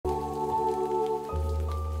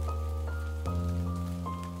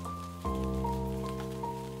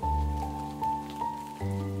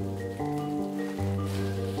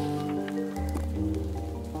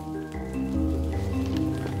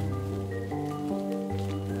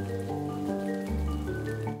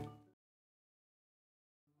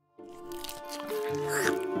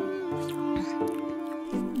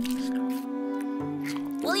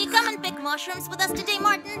Will you come and pick mushrooms with us today,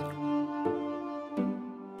 Martin?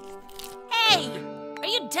 Hey! Are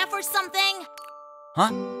you deaf or something?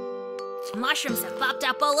 Huh? Mushrooms have popped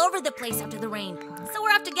up all over the place after the rain, so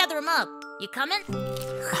we're off to gather them up. You coming?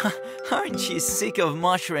 Aren't you sick of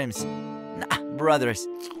mushrooms? Nah, brothers.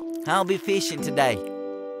 I'll be fishing today.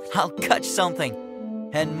 I'll catch something,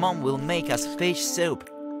 and Mom will make us fish soup.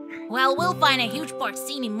 Well, we'll find a huge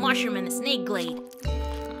porcini mushroom in the snake glade.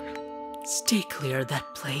 Stay clear of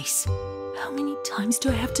that place. How many times do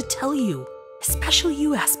I have to tell you? Especially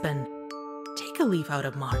you, Aspen. Take a leaf out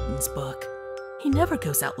of Martin's book. He never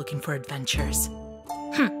goes out looking for adventures.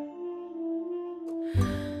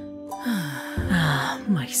 Ah,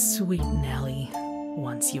 my sweet Nellie.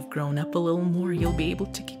 Once you've grown up a little more, you'll be able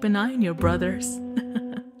to keep an eye on your brothers.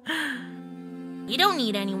 You don't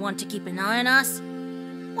need anyone to keep an eye on us.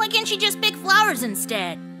 Why can't you just pick flowers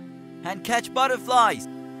instead? And catch butterflies.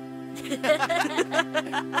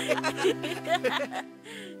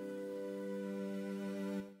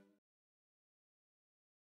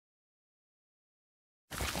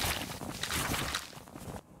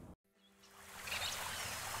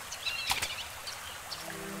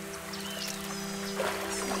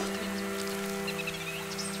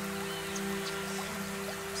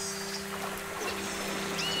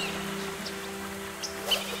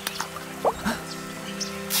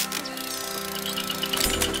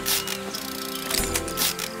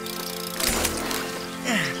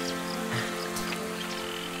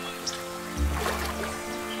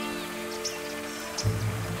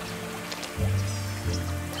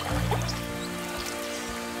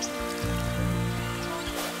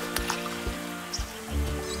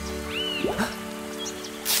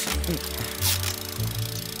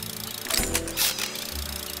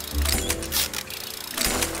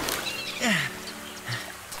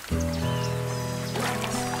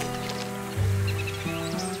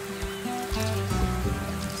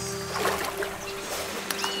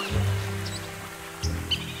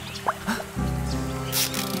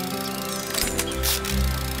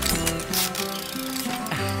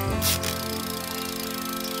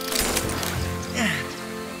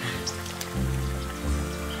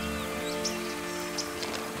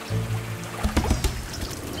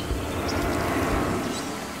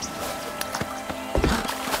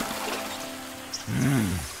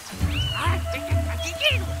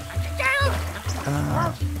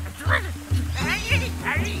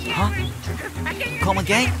 Come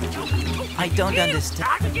again? I don't understand.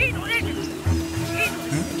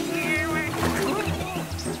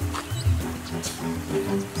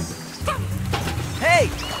 Hey!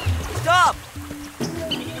 Stop!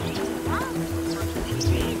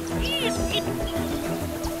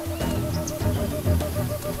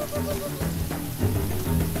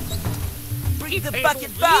 Bring the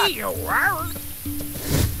bucket back!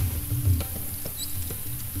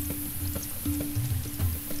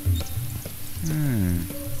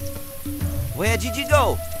 Where did you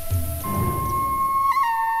go?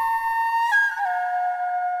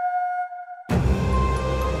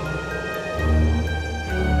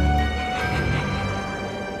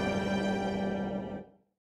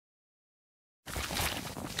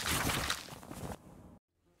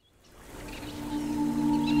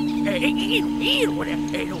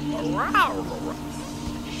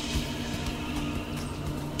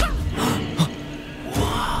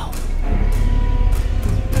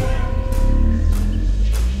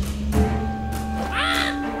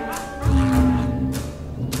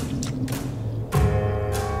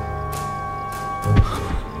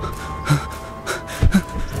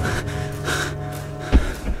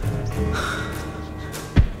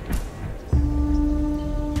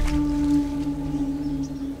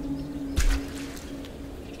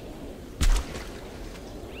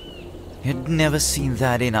 I'd never seen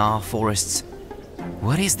that in our forests.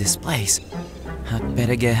 What is this place? I'd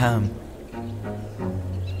better get home.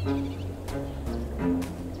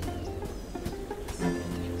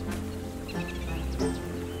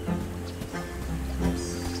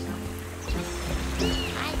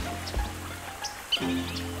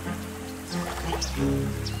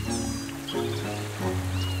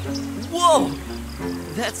 Whoa!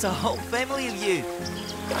 That's a whole family of you.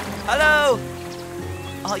 Hello!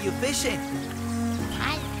 Are you fishing?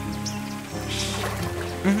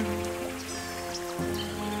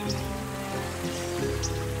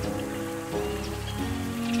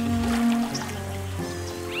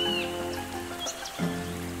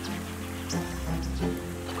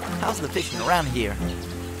 How's the fishing around here?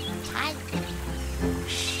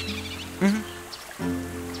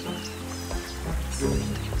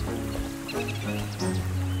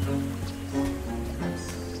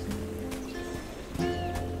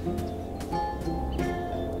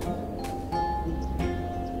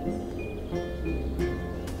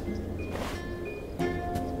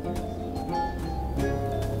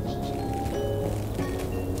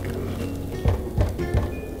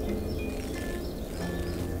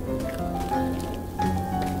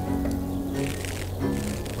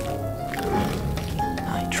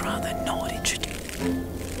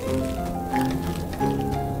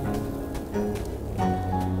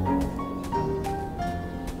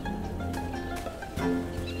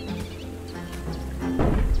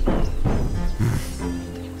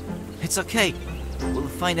 It's okay. We'll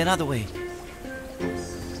find another way.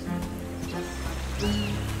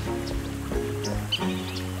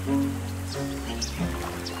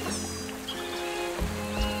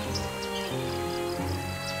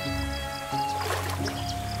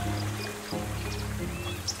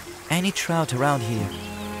 Any trout around here?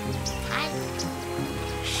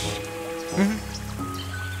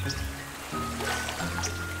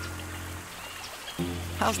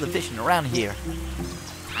 How's the fishing around here?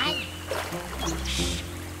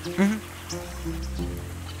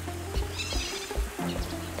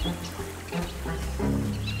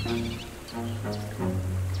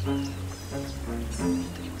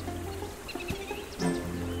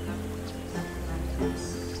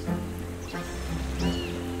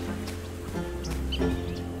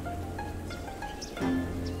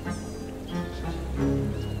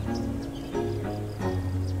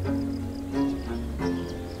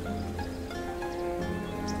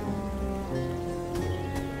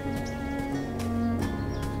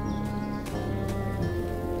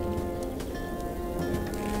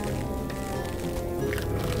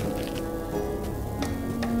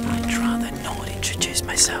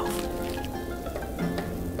 Myself.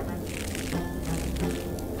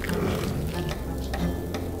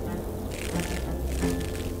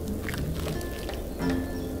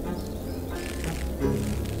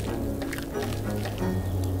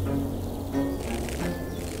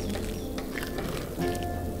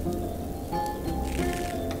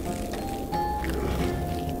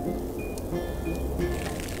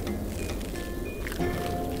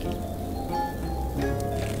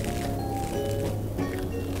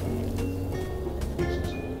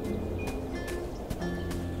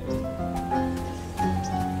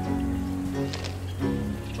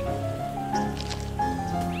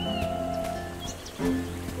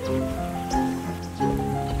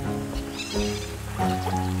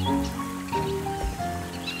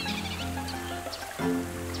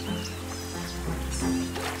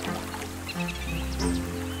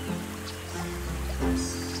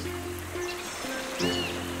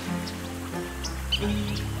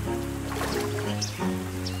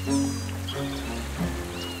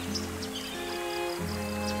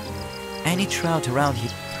 Any trout around here?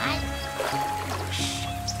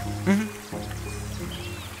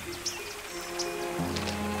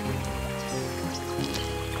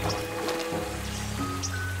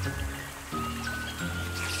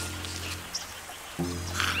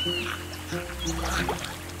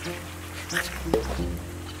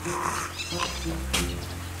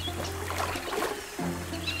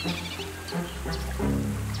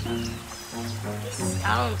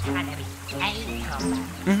 Stone's gonna be painful.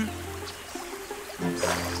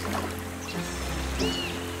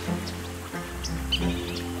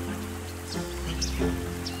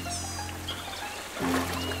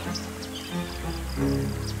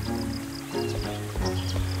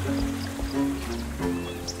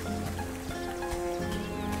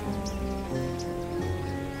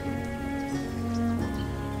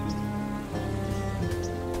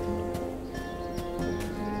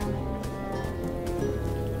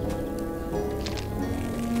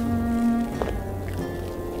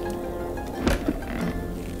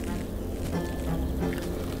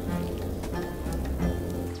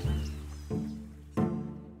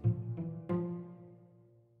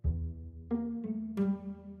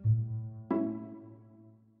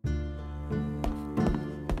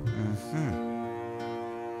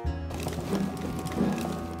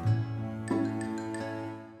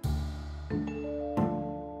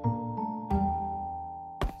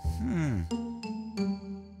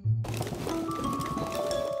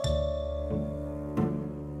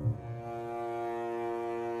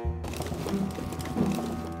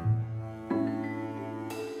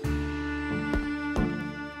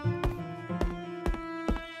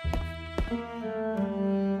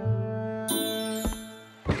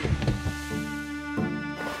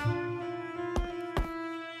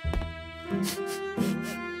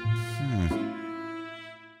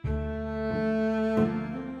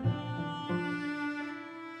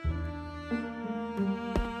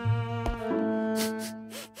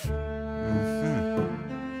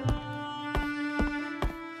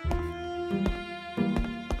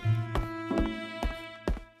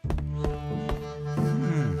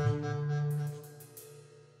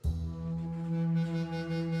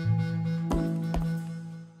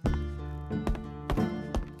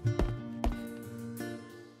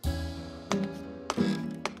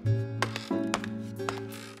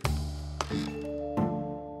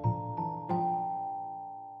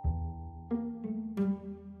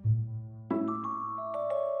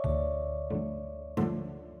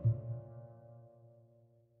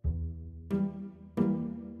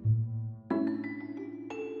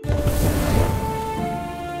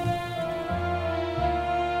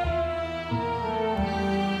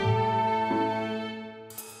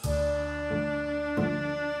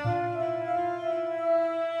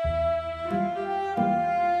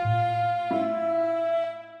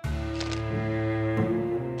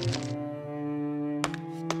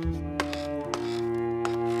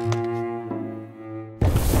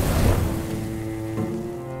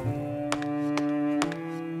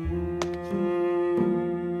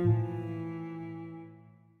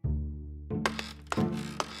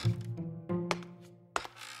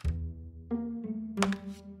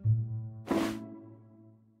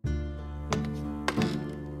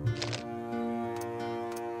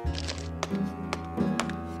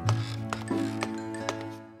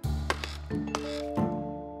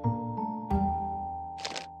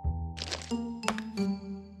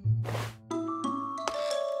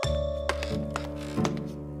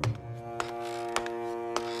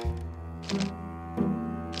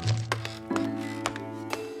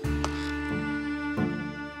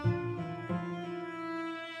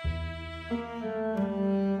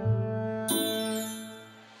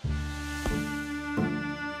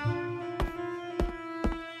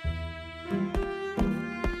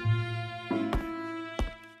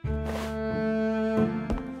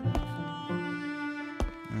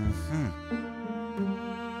 Hmm.